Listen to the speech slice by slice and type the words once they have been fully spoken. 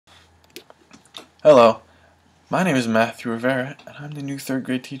Hello, my name is Matthew Rivera, and I'm the new third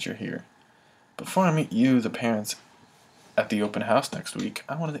grade teacher here. Before I meet you, the parents, at the open house next week,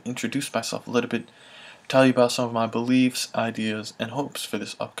 I wanted to introduce myself a little bit, tell you about some of my beliefs, ideas, and hopes for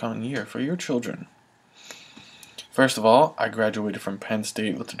this upcoming year for your children. First of all, I graduated from Penn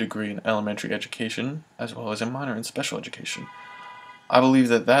State with a degree in elementary education, as well as a minor in special education. I believe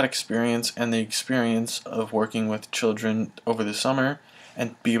that experience and the experience of working with children over the summer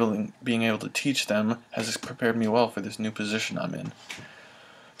and being able to teach them has prepared me well for this new position I'm in.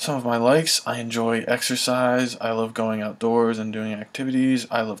 Some of my likes: I enjoy exercise, I love going outdoors and doing activities,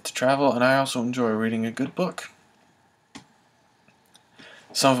 I love to travel, and I also enjoy reading a good book.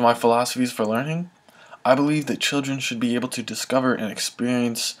 Some of my philosophies for learning: I believe that children should be able to discover and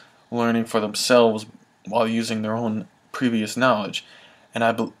experience learning for themselves while using their own previous knowledge, and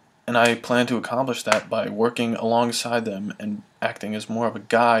I plan to accomplish that by working alongside them and acting as more of a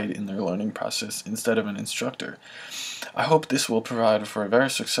guide in their learning process instead of an instructor. I hope this will provide for a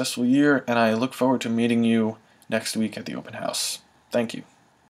very successful year, and I look forward to meeting you next week at the open house. Thank you.